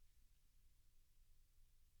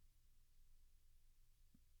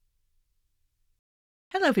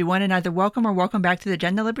Hello, everyone, and either welcome or welcome back to the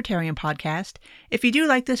Gender Libertarian Podcast. If you do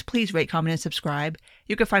like this, please rate, comment, and subscribe.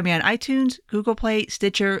 You can find me on iTunes, Google Play,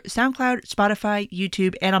 Stitcher, SoundCloud, Spotify,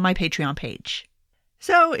 YouTube, and on my Patreon page.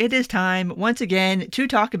 So it is time, once again, to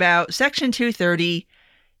talk about Section 230.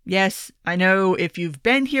 Yes, I know if you've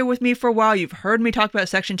been here with me for a while, you've heard me talk about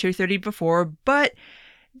Section 230 before, but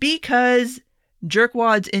because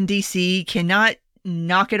jerkwads in DC cannot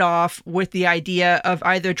knock it off with the idea of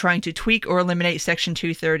either trying to tweak or eliminate Section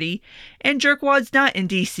 230, and jerkwads not in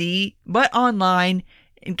DC, but online,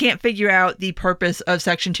 and can't figure out the purpose of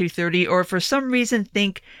Section 230, or for some reason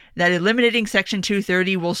think that eliminating Section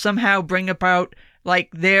 230 will somehow bring about,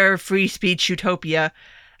 like, their free speech utopia,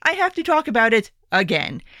 I have to talk about it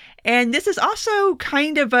again. And this is also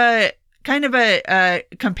kind of a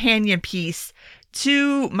companion piece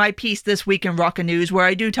to my piece this week in Rocka News, where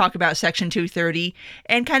I do talk about Section 230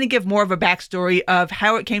 and kind of give more of a backstory of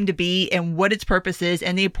how it came to be and what its purpose is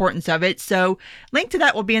and the importance of it. So link to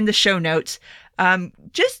that will be in the show notes.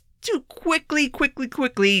 Just to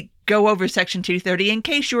quickly go over Section 230 in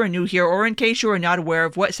case you are new here or in case you are not aware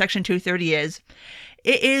of what Section 230 is.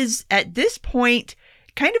 It is, at this point,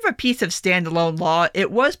 kind of a piece of standalone law.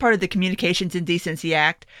 It was part of the Communications and Decency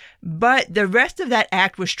Act, but the rest of that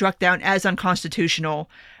act was struck down as unconstitutional.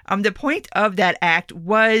 The point of that act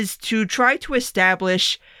was to try to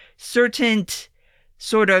establish certain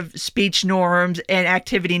sort of speech norms and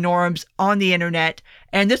activity norms on the internet.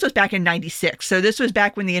 And this was back in 96. So this was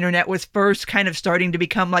back when the internet was first kind of starting to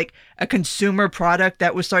become like a consumer product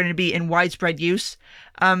that was starting to be in widespread use.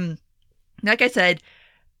 Like I said,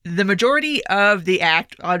 the majority of the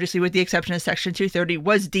act, obviously with the exception of Section 230,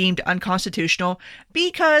 was deemed unconstitutional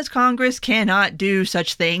because Congress cannot do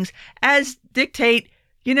such things as dictate,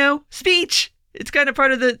 speech. It's kind of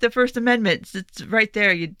part of the First Amendment. It's right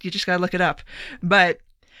there. You just got to look it up. But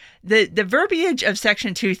the verbiage of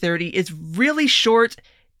Section 230 is really short.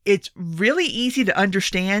 It's really easy to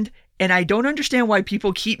understand. And I don't understand why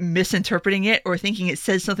people keep misinterpreting it or thinking it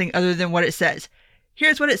says something other than what it says.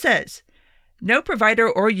 Here's what it says. No provider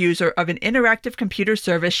or user of an interactive computer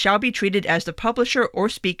service shall be treated as the publisher or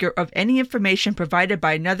speaker of any information provided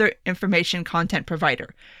by another information content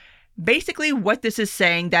provider. Basically, what this is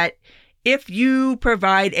saying that if you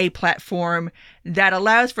provide a platform that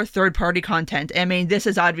allows for third-party content, I mean, this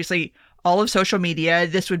is obviously all of social media.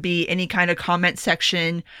 This would be any kind of comment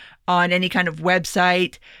section on any kind of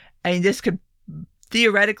website. I mean, this could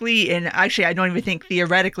theoretically, and actually I don't even think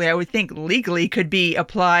theoretically, I would think legally could be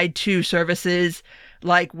applied to services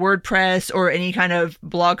like WordPress or any kind of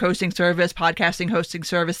blog hosting service, podcasting hosting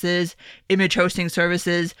services, image hosting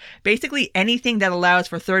services, basically anything that allows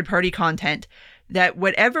for third-party content, that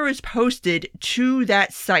whatever is posted to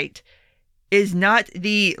that site is not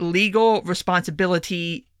the legal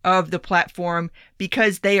responsibility of the platform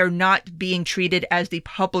because they are not being treated as the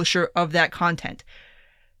publisher of that content.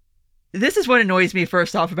 This is what annoys me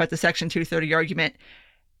first off about the Section 230 argument,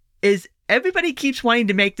 is everybody keeps wanting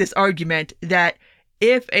to make this argument that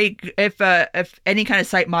if any kind of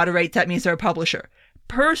site moderates, that means they're a publisher.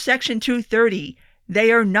 Per Section 230,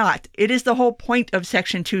 they are not. It is the whole point of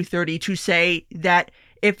Section 230 to say that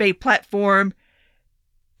if a platform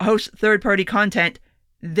hosts third-party content,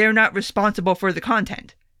 they're not responsible for the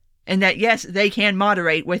content. And that, yes, they can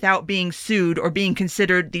moderate without being sued or being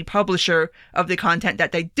considered the publisher of the content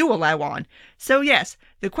that they do allow on. So yes,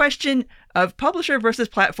 the question of publisher versus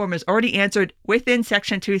platform is already answered within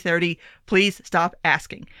Section 230. Please stop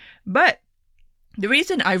asking. But the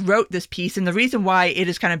reason I wrote this piece and the reason why it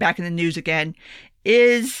is kind of back in the news again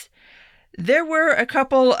is there were a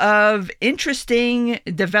couple of interesting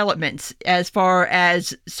developments as far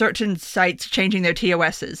as certain sites changing their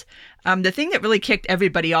TOSs. The thing that really kicked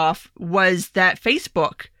everybody off was that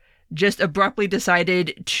Facebook just abruptly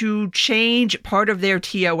decided to change part of their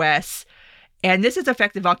TOS. And this is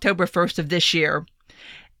effective October 1st of this year.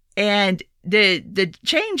 And the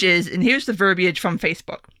changes, and here's the verbiage from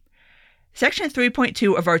Facebook. Section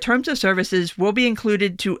 3.2 of our Terms of Services will be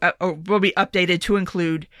included will be updated to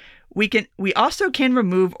include: We also can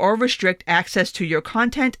remove or restrict access to your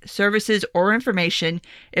content, services, or information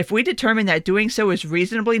if we determine that doing so is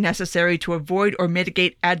reasonably necessary to avoid or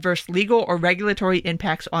mitigate adverse legal or regulatory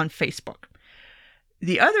impacts on Facebook.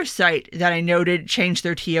 The other site that I noted changed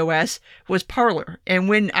their TOS was Parler. And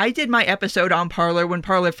when I did my episode on Parler, when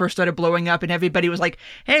Parler first started blowing up and everybody was like,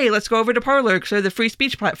 hey, let's go over to Parler because they're the free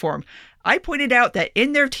speech platform, I pointed out that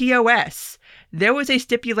in their TOS, there was a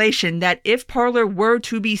stipulation that if Parler were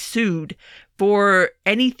to be sued for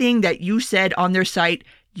anything that you said on their site,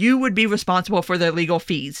 you would be responsible for their legal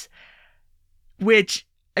fees. Which,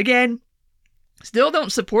 again, still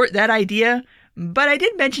don't support that idea, But I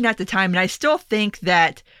did mention at the time, and I still think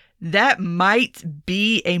that that might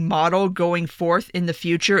be a model going forth in the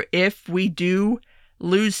future if we do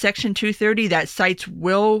lose Section 230, that sites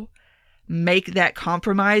will make that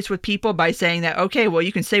compromise with people by saying that, okay, well,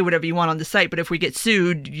 you can say whatever you want on the site, but if we get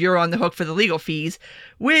sued, you're on the hook for the legal fees,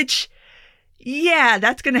 which, yeah,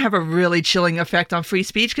 that's going to have a really chilling effect on free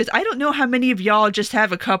speech, because I don't know how many of y'all just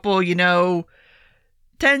have a couple,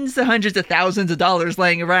 tens to hundreds of thousands of dollars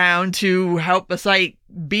laying around to help a site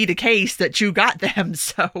beat a case that you got them.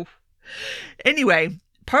 So anyway,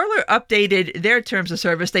 Parler updated their terms of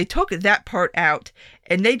service. They took that part out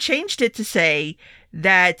and they changed it to say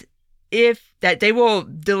that they will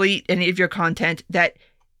delete any of your content, that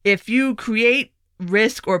if you create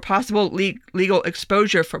risk or possible legal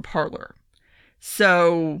exposure for Parler.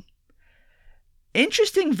 So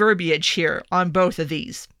interesting verbiage here on both of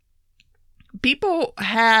these. People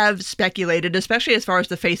have speculated, especially as far as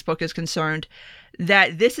the Facebook is concerned,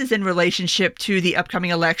 that this is in relationship to the upcoming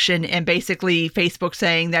election and basically Facebook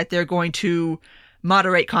saying that they're going to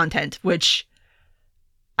moderate content, which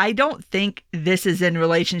I don't think this is in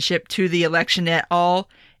relationship to the election at all,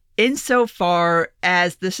 insofar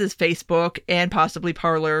as this is Facebook and possibly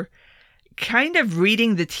Parler kind of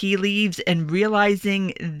reading the tea leaves and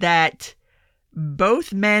realizing that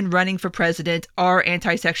both men running for president are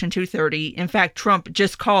anti-Section 230. In fact, Trump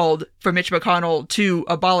just called for Mitch McConnell to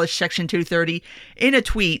abolish Section 230 in a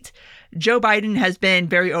tweet. Joe Biden has been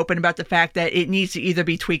very open about the fact that it needs to either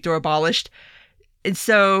be tweaked or abolished. And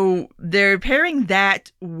so they're pairing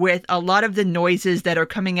that with a lot of the noises that are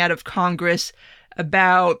coming out of Congress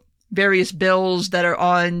about various bills that are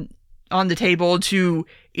on the table to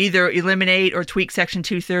either eliminate or tweak Section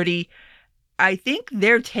 230. I think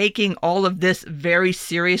they're taking all of this very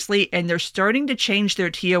seriously, and they're starting to change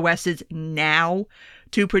their TOSs now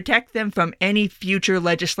to protect them from any future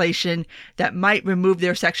legislation that might remove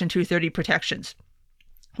their Section 230 protections.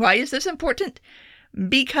 Why is this important?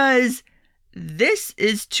 Because this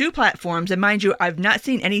is two platforms, and mind you, I've not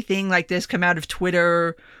seen anything like this come out of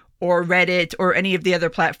Twitter or Reddit or any of the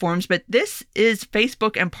other platforms, but this is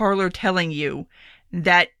Facebook and Parler telling you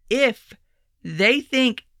that if they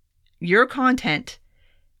think your content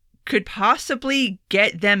could possibly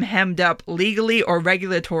get them hemmed up legally or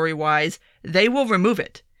regulatory wise, they will remove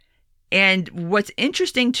it. And what's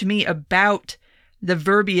interesting to me about the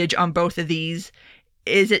verbiage on both of these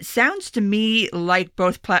is it sounds to me like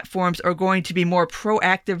both platforms are going to be more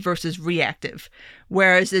proactive versus reactive,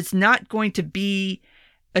 whereas it's not going to be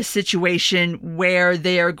a situation where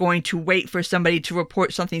they are going to wait for somebody to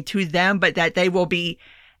report something to them, but that they will be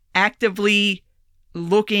actively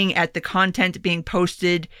looking at the content being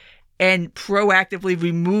posted and proactively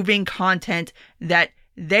removing content that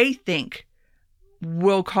they think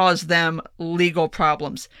will cause them legal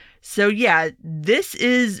problems. So yeah, this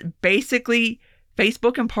is basically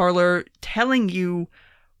Facebook and Parler telling you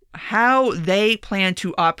how they plan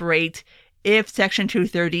to operate if Section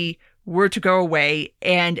 230 were to go away,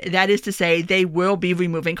 and that is to say they will be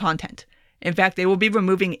removing content. In fact, they will be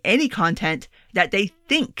removing any content that they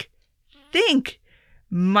think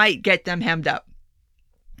might get them hemmed up.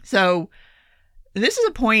 So this is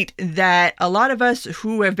a point that a lot of us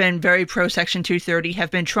who have been very pro Section 230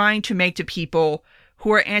 have been trying to make to people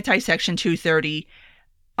who are anti-Section 230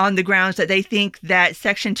 on the grounds that they think that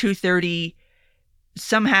Section 230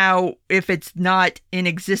 somehow, if it's not in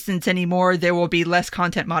existence anymore, there will be less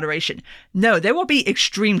content moderation. No, there will be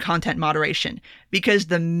extreme content moderation, because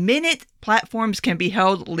the minute platforms can be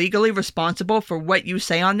held legally responsible for what you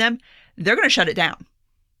say on them, they're going to shut it down.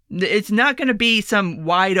 It's not going to be some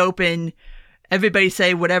wide open, everybody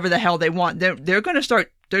say whatever the hell they want. They're going to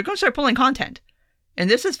start pulling content. And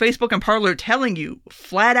this is Facebook and Parler telling you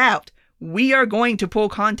flat out, we are going to pull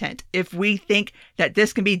content if we think that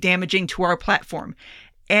this can be damaging to our platform.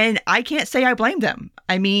 And I can't say I blame them.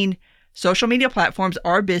 I mean, social media platforms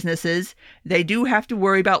are businesses. They do have to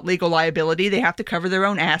worry about legal liability. They have to cover their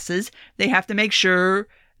own asses. They have to make sure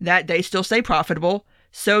that they still stay profitable.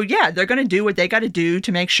 So yeah, they're going to do what they got to do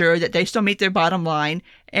to make sure that they still meet their bottom line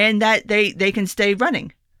and that they can stay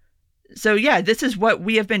running. So yeah, this is what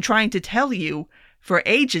we have been trying to tell you for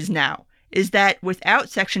ages now, is that without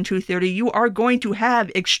Section 230, you are going to have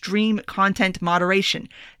extreme content moderation.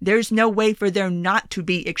 There's no way for there not to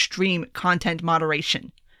be extreme content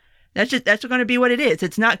moderation. That's going to be what it is.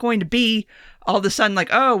 It's not going to be all of a sudden like,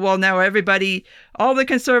 oh, well, now all the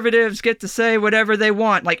conservatives get to say whatever they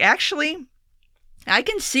want. Like, actually, I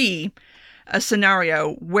can see a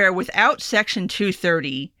scenario where without Section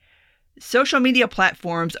 230, social media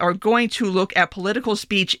platforms are going to look at political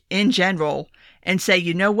speech in general and say,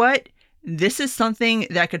 you know what? This is something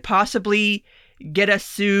that could possibly get us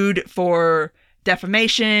sued for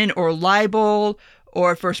defamation or libel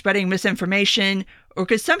or for spreading misinformation, or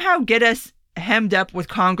could somehow get us hemmed up with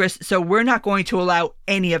Congress so we're not going to allow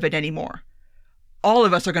any of it anymore. All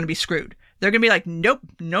of us are going to be screwed. They're going to be like, nope,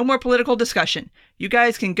 no more political discussion. You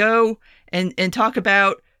guys can go and talk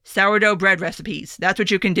about sourdough bread recipes. That's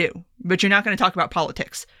what you can do. But you're not going to talk about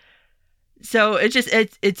politics. So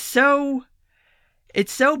it's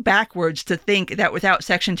so backwards to think that without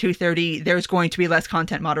Section 230, there's going to be less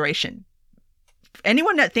content moderation.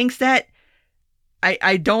 Anyone that thinks that,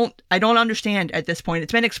 I don't understand at this point.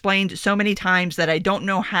 It's been explained so many times that I don't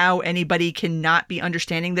know how anybody cannot be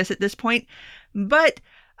understanding this at this point. But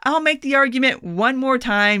I'll make the argument one more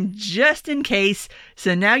time just in case.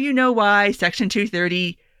 So now you know why Section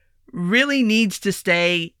 230 really needs to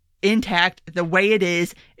stay intact the way it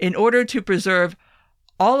is in order to preserve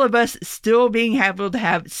all of us still being able to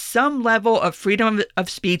have some level of freedom of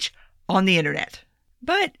speech on the internet.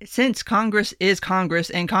 But since Congress is Congress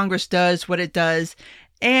and Congress does what it does,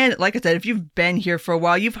 and like I said, if you've been here for a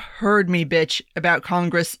while, you've heard me bitch about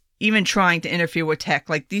Congress even trying to interfere with tech.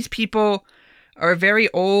 Like, these people are very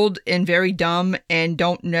old and very dumb and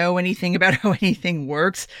don't know anything about how anything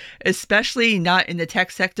works, especially not in the tech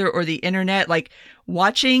sector or the internet. Like,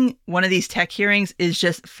 watching one of these tech hearings is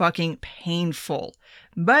just fucking painful.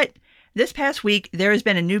 But this past week, there has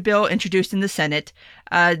been a new bill introduced in the Senate.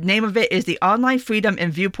 Name of it is the Online Freedom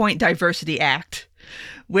and Viewpoint Diversity Act,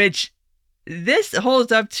 which this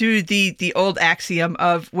holds up to the old axiom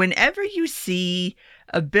of whenever you see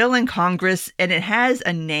a bill in Congress and it has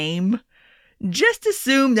a name, just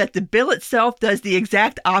assume that the bill itself does the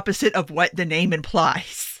exact opposite of what the name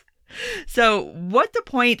implies. So what the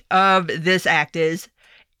point of this act is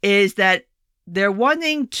that they're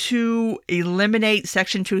wanting to eliminate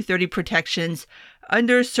Section 230 protections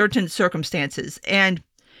under certain circumstances. And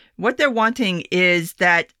what they're wanting is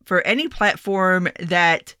that for any platform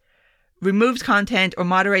that removes content or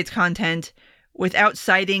moderates content without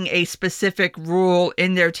citing a specific rule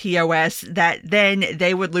in their TOS, that then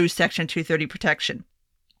they would lose Section 230 protection.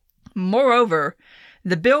 Moreover,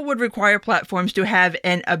 the bill would require platforms to have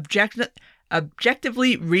an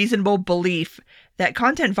objectively reasonable belief that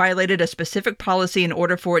content violated a specific policy in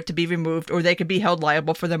order for it to be removed, or they could be held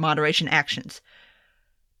liable for their moderation actions.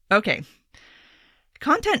 Okay.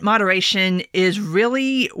 Content moderation is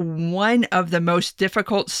really one of the most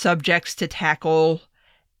difficult subjects to tackle,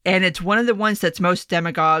 and it's one of the ones that's most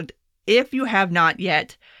demagogued. If you have not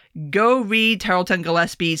yet, go read Tarleton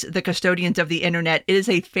Gillespie's The Custodians of the Internet. It is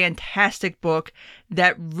a fantastic book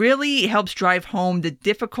that really helps drive home the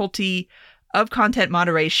difficulty of content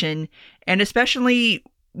moderation, and especially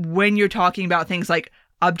when you're talking about things like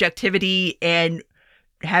objectivity and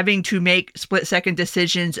having to make split-second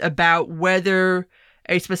decisions about whether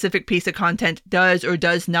a specific piece of content does or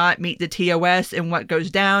does not meet the TOS and what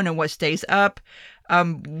goes down and what stays up.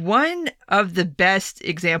 One of the best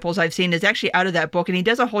examples I've seen is actually out of that book, and he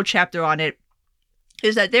does a whole chapter on it,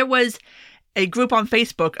 is that there was a group on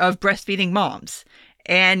Facebook of breastfeeding moms,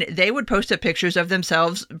 and they would post up pictures of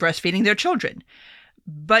themselves breastfeeding their children.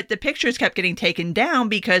 But the pictures kept getting taken down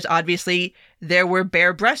because obviously there were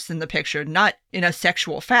bare breasts in the picture, not in a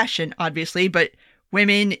sexual fashion, obviously, but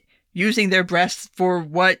women using their breasts for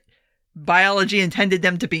what biology intended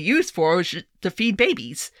them to be used for, which is to feed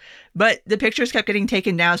babies. But the pictures kept getting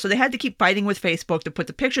taken down, so they had to keep fighting with Facebook to put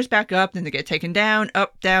the pictures back up, then they get taken down,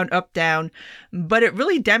 up, down, up, down. But it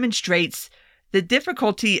really demonstrates the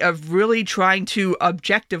difficulty of really trying to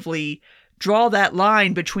objectively draw that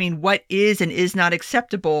line between what is and is not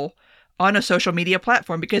acceptable on a social media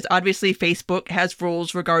platform, because obviously Facebook has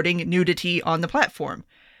rules regarding nudity on the platform.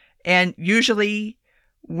 And usually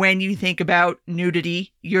when you think about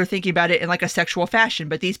nudity, you're thinking about it in like a sexual fashion,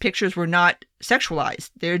 but these pictures were not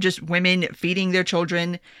sexualized. They're just women feeding their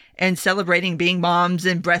children and celebrating being moms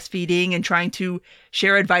and breastfeeding and trying to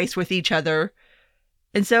share advice with each other.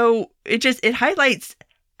 And so it highlights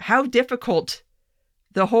how difficult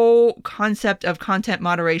the whole concept of content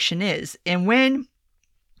moderation is. And when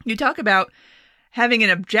you talk about having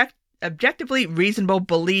an objectively reasonable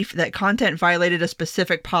belief that content violated a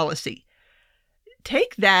specific policy,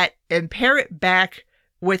 take that and pair it back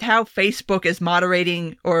with how Facebook is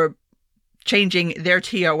moderating or changing their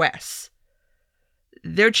TOS.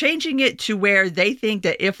 They're changing it to where they think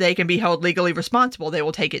that if they can be held legally responsible, they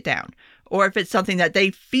will take it down. Or if it's something that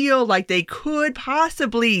they feel like they could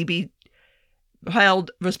possibly be held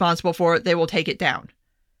responsible for, they will take it down.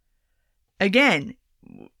 Again,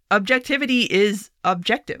 objectivity is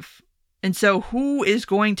objective. And so who is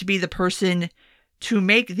going to be the person to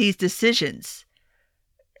make these decisions?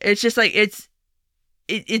 It's just like,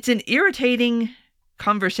 it's an irritating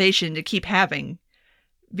conversation to keep having,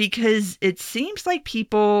 because it seems like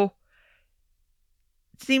people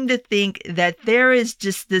seem to think that there is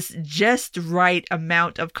just this just right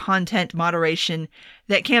amount of content moderation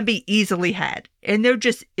that can be easily had. And there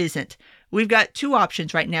just isn't. We've got two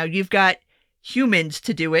options right now. You've got humans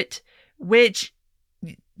to do it, which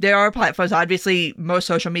there are platforms. Obviously, most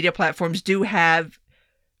social media platforms do have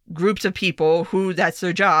groups of people who that's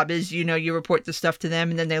their job is, you report the stuff to them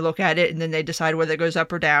and then they look at it and then they decide whether it goes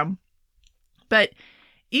up or down. But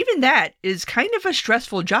even that is kind of a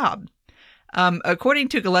stressful job. According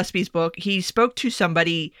to Gillespie's book, he spoke to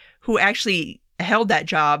somebody who actually held that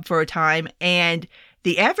job for a time, and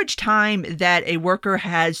the average time that a worker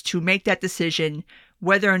has to make that decision,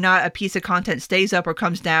 whether or not a piece of content stays up or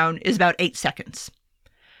comes down, is about 8 seconds.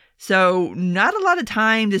 So not a lot of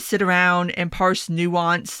time to sit around and parse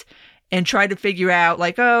nuance and try to figure out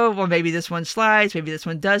like, oh, well, maybe this one slides, maybe this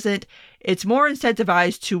one doesn't. It's more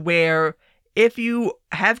incentivized to where if you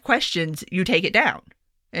have questions, you take it down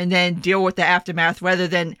and then deal with the aftermath rather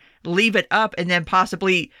than leave it up and then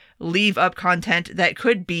possibly leave up content that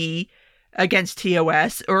could be against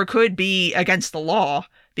TOS or could be against the law,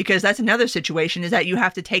 because that's another situation, is that you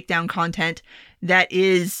have to take down content that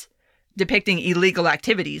is depicting illegal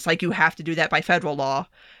activities. Like, you have to do that by federal law.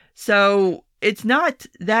 So it's not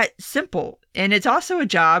that simple. And it's also a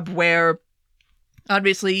job where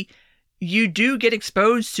obviously you do get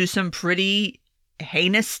exposed to some pretty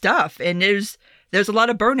heinous stuff. And there's a lot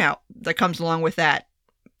of burnout that comes along with that,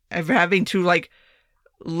 of having to like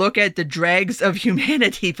look at the dregs of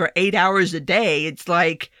humanity for 8 hours a day. It's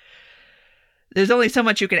like, there's only so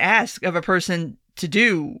much you can ask of a person to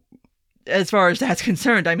do as far as that's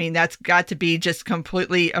concerned. I mean, that's got to be just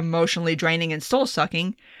completely emotionally draining and soul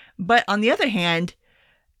sucking. But on the other hand,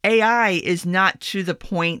 AI is not to the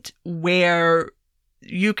point where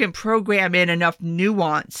you can program in enough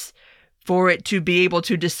nuance for it to be able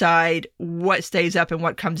to decide what stays up and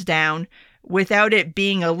what comes down without it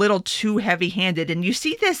being a little too heavy-handed. And you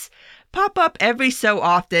see this pop up every so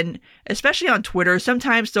often, especially on Twitter.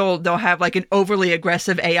 Sometimes they'll have like an overly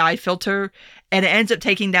aggressive AI filter and it ends up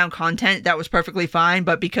taking down content that was perfectly fine,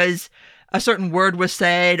 but because a certain word was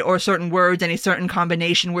said or certain words and a certain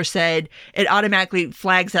combination were said, it automatically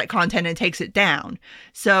flags that content and takes it down.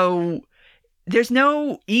 So there's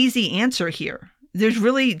no easy answer here. There's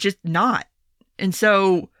really just not. And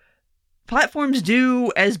so platforms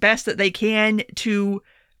do as best that they can to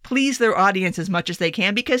please their audience as much as they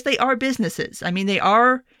can, because they are businesses. I mean, they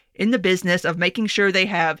are in the business of making sure they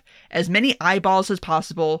have as many eyeballs as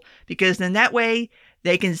possible, because then that way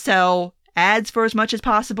they can sell ads for as much as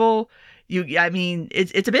possible.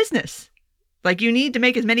 It's a business. Like, you need to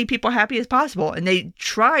make as many people happy as possible. And they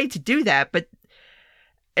try to do that, but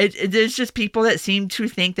there's just people that seem to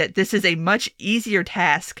think that this is a much easier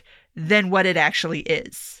task than what it actually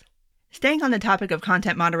is. Staying on the topic of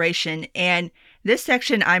content moderation, and this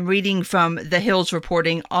section I'm reading from The Hill's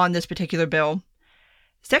reporting on this particular bill.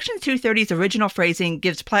 Section 230's original phrasing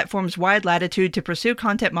gives platforms wide latitude to pursue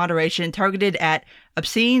content moderation targeted at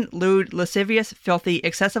obscene, lewd, lascivious, filthy,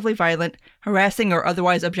 excessively violent, harassing, or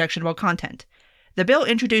otherwise objectionable content. The bill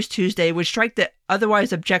introduced Tuesday would strike the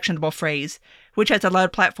otherwise objectionable phrase, which has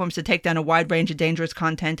allowed platforms to take down a wide range of dangerous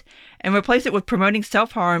content, and replace it with promoting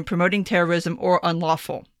self-harm, promoting terrorism, or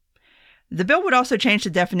unlawful. The bill would also change the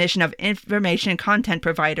definition of information content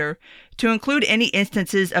provider to include any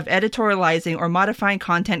instances of editorializing or modifying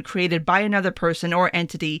content created by another person or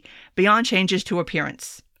entity beyond changes to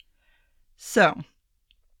appearance. So,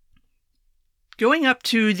 going up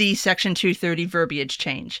to the Section 230 verbiage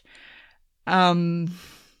change. No.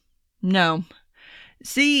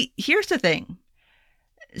 See, here's the thing.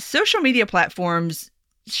 Social media platforms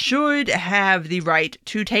should have the right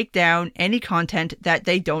to take down any content that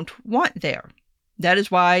they don't want there. That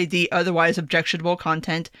is why the otherwise objectionable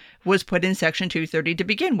content was put in Section 230 to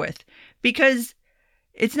begin with. Because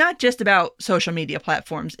it's not just about social media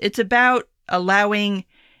platforms. It's about allowing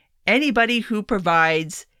anybody who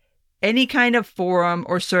provides any kind of forum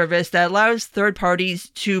or service that allows third parties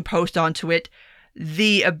to post onto it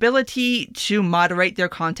the ability to moderate their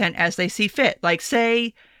content as they see fit. Like,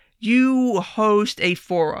 say you host a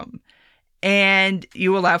forum and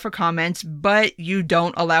you allow for comments, but you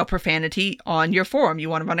don't allow profanity on your forum. You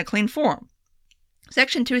want to run a clean forum.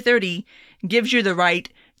 Section 230 gives you the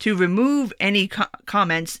right to remove any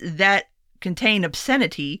comments that contain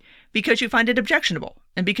obscenity because you find it objectionable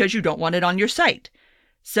and because you don't want it on your site.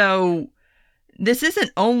 So this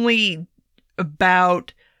isn't only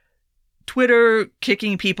about Twitter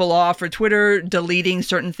kicking people off or Twitter deleting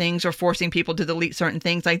certain things or forcing people to delete certain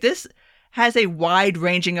things. Like, this has a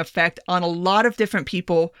wide-ranging effect on a lot of different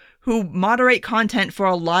people who moderate content for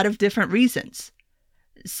a lot of different reasons.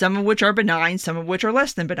 Some of which are benign, some of which are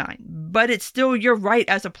less than benign. But it's still your right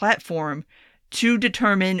as a platform to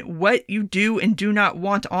determine what you do and do not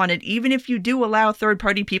want on it, even if you do allow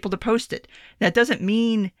third-party people to post it. That doesn't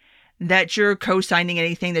mean that you're co-signing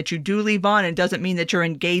anything that you do leave on, and doesn't mean that you're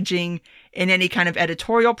engaging in any kind of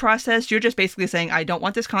editorial process. You're just basically saying, I don't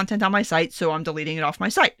want this content on my site, so I'm deleting it off my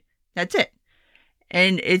site. That's it.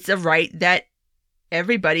 And it's a right that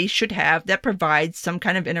everybody should have that provides some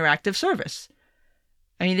kind of interactive service.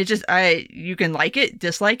 I mean, you can like it,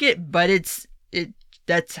 dislike it, but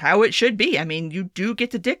that's how it should be. I mean, you do get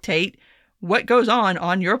to dictate what goes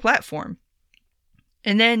on your platform.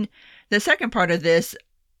 And then the second part of this,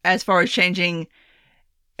 as far as changing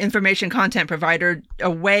information content provider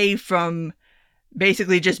away from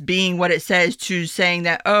basically just being what it says to saying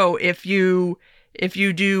that, oh, if you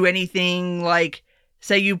do anything like,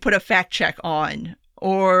 say you put a fact check on,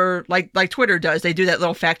 or like Twitter does, they do that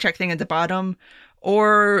little fact check thing at the bottom,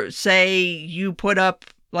 or say you put up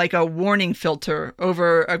like a warning filter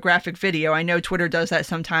over a graphic video. I know Twitter does that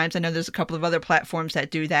sometimes. I know there's a couple of other platforms that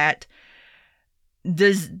do that.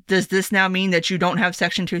 Does this now mean that you don't have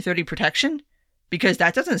Section 230 protection? Because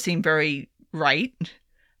that doesn't seem very right.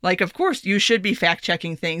 Like, of course, you should be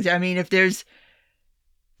fact-checking things. I mean, if there's...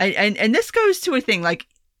 And this goes to a thing, like,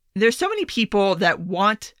 there's so many people that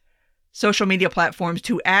want social media platforms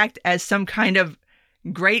to act as some kind of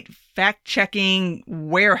great fact-checking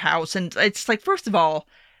warehouse. And it's like, first of all,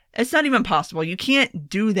 it's not even possible. You can't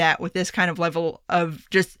do that with this kind of level of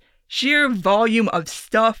just sheer volume of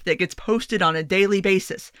stuff that gets posted on a daily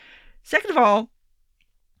basis. Second of all,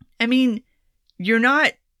 I mean, you're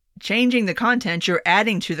not changing the content, you're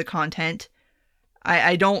adding to the content.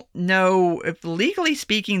 I don't know if legally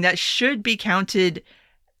speaking that should be counted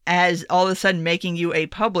as all of a sudden making you a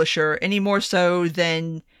publisher, any more so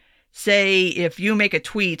than, say, if you make a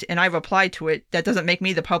tweet and I reply to it, that doesn't make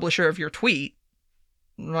me the publisher of your tweet.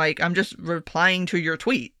 Like, I'm just replying to your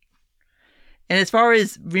tweet. And as far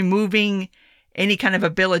as removing any kind of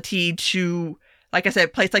ability to, like I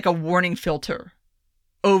said, place like a warning filter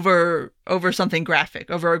over something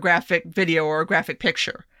graphic, over a graphic video or a graphic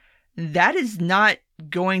picture, that is not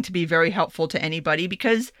going to be very helpful to anybody,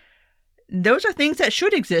 because those are things that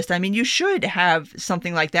should exist. I mean, you should have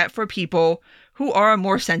something like that for people who are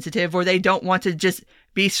more sensitive, or they don't want to just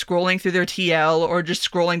be scrolling through their TL or just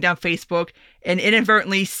scrolling down Facebook and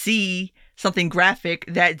inadvertently see something graphic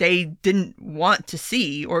that they didn't want to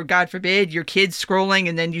see. Or God forbid, your kid's scrolling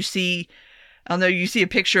and then you see, I don't know, you see a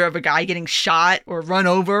picture of a guy getting shot or run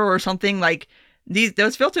over or something. Like,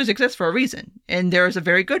 those filters exist for a reason, and there's a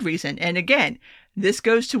very good reason. And again, this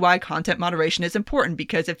goes to why content moderation is important,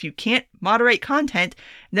 because if you can't moderate content,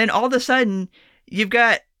 then all of a sudden you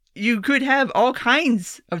could have all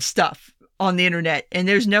kinds of stuff on the internet, and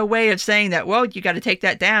there's no way of saying that, well, you got to take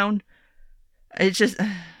that down. It's just,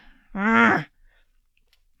 I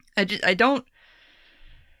do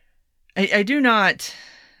not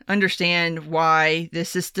understand why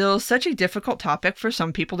this is still such a difficult topic for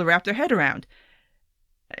some people to wrap their head around.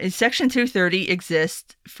 Section 230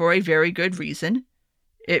 exists for a very good reason.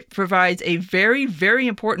 It provides a very, very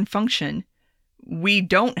important function. We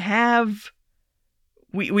don't have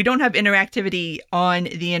interactivity on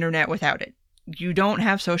the internet without it. You don't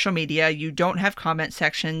have social media. You don't have comment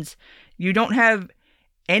sections. You don't have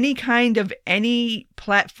any kind of any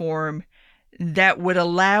platform that would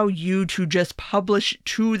allow you to just publish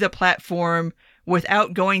to the platform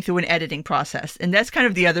without going through an editing process. And that's kind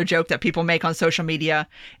of the other joke that people make on social media,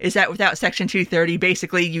 is that without Section 230,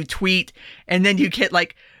 basically you tweet and then you get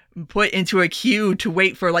like put into a queue to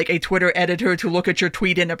wait for like a Twitter editor to look at your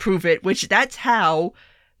tweet and approve it, which that's how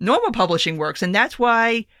normal publishing works. And that's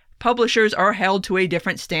why publishers are held to a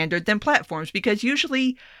different standard than platforms, because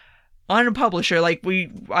usually on a publisher,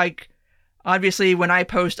 obviously, when I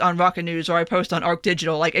post on Rocket News or I post on Arc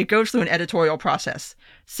Digital, like, it goes through an editorial process.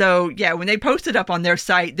 So yeah, when they post it up on their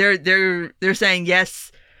site, they're saying,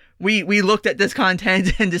 yes, we looked at this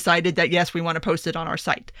content and decided that yes, we want to post it on our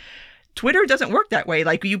site. Twitter doesn't work that way.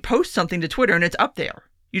 Like, you post something to Twitter and it's up there.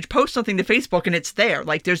 You post something to Facebook and it's there.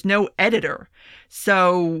 Like, there's no editor.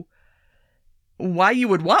 So why you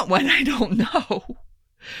would want one, I don't know.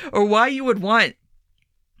 Or why you would want,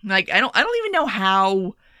 like, I don't even know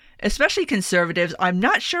how. Especially conservatives, I'm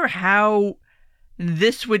not sure how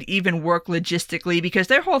this would even work logistically, because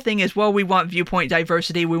their whole thing is, well, we want viewpoint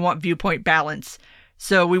diversity, we want viewpoint balance.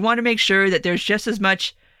 So we want to make sure that there's just as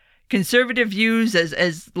much conservative views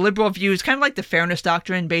as liberal views, kind of like the fairness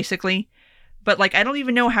doctrine, basically. But like, I don't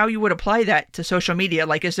even know how you would apply that to social media.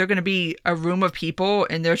 Like, is there going to be a room of people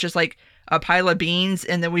and there's just like a pile of beans,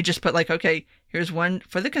 and then we just put like, okay, here's one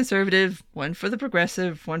for the conservative, one for the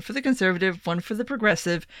progressive, one for the conservative, one for the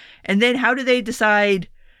progressive. And then how do they decide,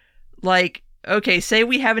 like, okay, say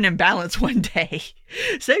we have an imbalance one day.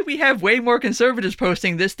 Say we have way more conservatives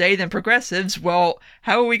posting this day than progressives. Well,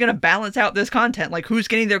 how are we going to balance out this content? Like, who's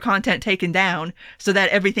getting their content taken down so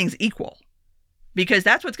that everything's equal? Because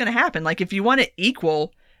that's what's going to happen. Like, if you want it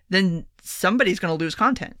equal, then somebody's going to lose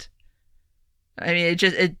content. I mean,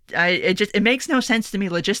 it makes no sense to me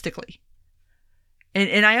logistically.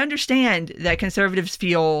 And I understand that conservatives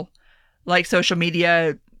feel like social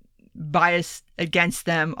media bias against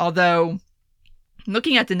them, although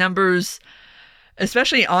looking at the numbers,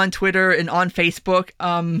 especially on Twitter and on Facebook,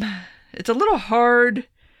 it's a little hard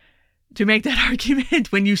to make that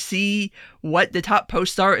argument when you see what the top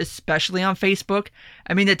posts are, especially on Facebook.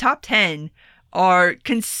 I mean, the top 10 are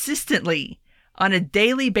consistently on a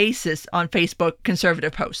daily basis on Facebook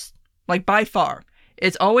conservative posts, like by far.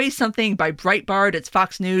 It's always something by Breitbart, it's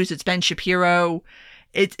Fox News, it's Ben Shapiro.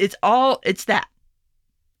 It's that.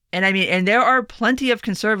 And I mean, and there are plenty of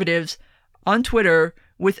conservatives on Twitter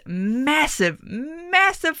with massive,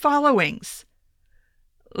 massive followings.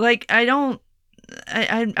 Like, I'm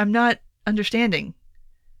not understanding.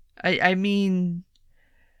 I mean,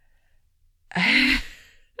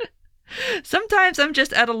 sometimes I'm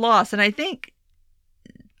just at a loss, and I think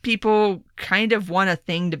people kind of want a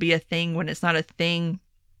thing to be a thing when it's not a thing.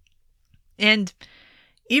 And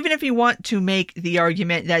even if you want to make the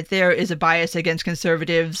argument that there is a bias against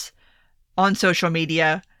conservatives on social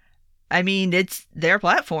media, I mean, it's their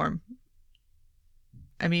platform.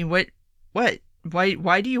 I mean, why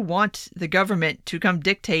do you want the government to come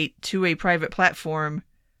dictate to a private platform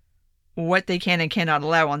what they can and cannot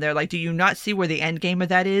allow on there? Like, do you not see where the end game of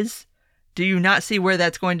that is? Do you not see where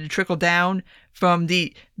that's going to trickle down from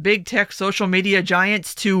the big tech social media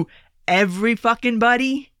giants to every fucking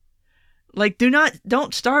buddy? Like,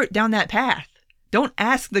 don't start down that path. Don't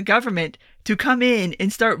ask the government to come in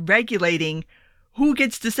and start regulating who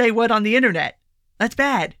gets to say what on the internet. That's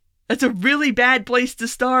bad. That's a really bad place to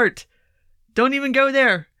start. Don't even go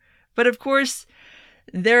there. But of course,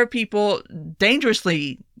 there are people,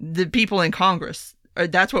 dangerously, the people in Congress.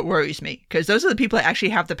 That's what worries me, because those are the people that actually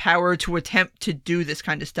have the power to attempt to do this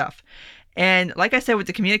kind of stuff. And like I said, with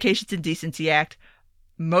the Communications and Decency Act,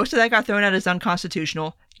 most of that got thrown out as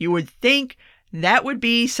unconstitutional. You would think that would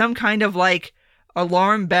be some kind of like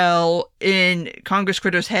alarm bell in Congress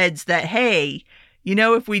critters' heads that, hey, you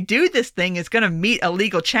know, if we do this thing, it's going to meet a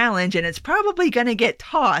legal challenge and it's probably going to get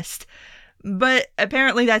tossed. But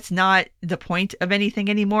apparently that's not the point of anything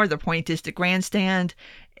anymore. The point is to grandstand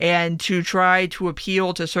and to try to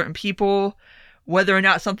appeal to certain people. Whether or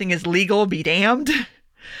not something is legal, be damned.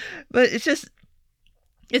 But it's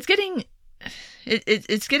getting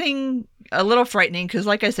a little frightening, because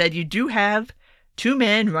like I said, you do have two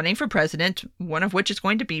men running for president, one of which is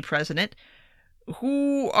going to be president,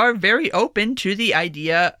 who are very open to the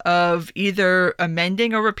idea of either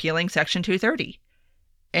amending or repealing Section 230.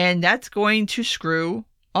 And that's going to screw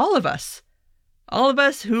all of us. All of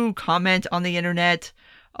us who comment on the internet,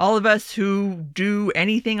 all of us who do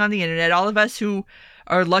anything on the internet, all of us who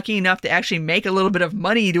are lucky enough to actually make a little bit of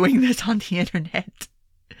money doing this on the internet.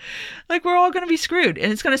 Like, we're all going to be screwed,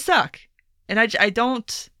 and it's going to suck. And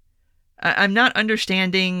I'm not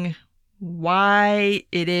understanding why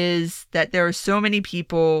it is that there are so many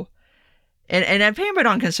people, and I'm hammered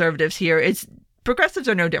on conservatives here. Progressives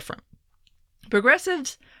are no different.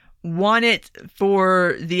 Progressives want it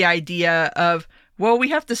for the idea of, well, we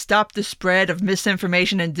have to stop the spread of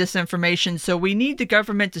misinformation and disinformation, so we need the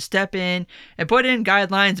government to step in and put in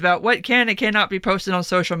guidelines about what can and cannot be posted on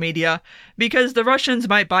social media, because the Russians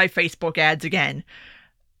might buy Facebook ads again.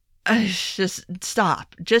 Just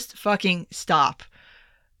stop. Just fucking stop.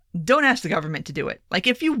 Don't ask the government to do it. Like,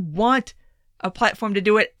 if you want a platform to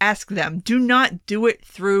do it, ask them. Do not do it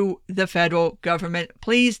through the federal government.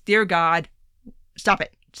 Please, dear God, stop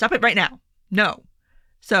it. Stop it right now. No.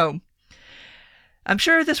 So, I'm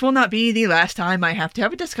sure this will not be the last time I have to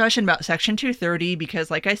have a discussion about Section 230,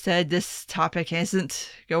 because like I said, this topic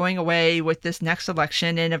isn't going away with this next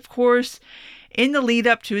election. And of course, in the lead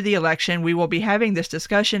up to the election, we will be having this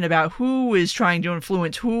discussion about who is trying to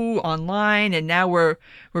influence who online. And now we're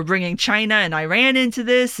bringing China and Iran into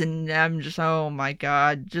this. And I'm just, oh my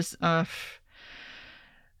God, just,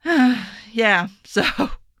 yeah. So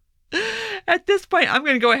At this point, I'm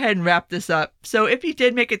going to go ahead and wrap this up. So if you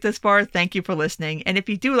did make it this far, thank you for listening. And if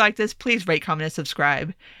you do like this, please rate, comment, and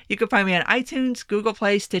subscribe. You can find me on iTunes, Google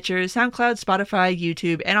Play, Stitcher, SoundCloud, Spotify,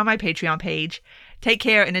 YouTube, and on my Patreon page. Take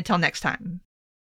care, and until next time.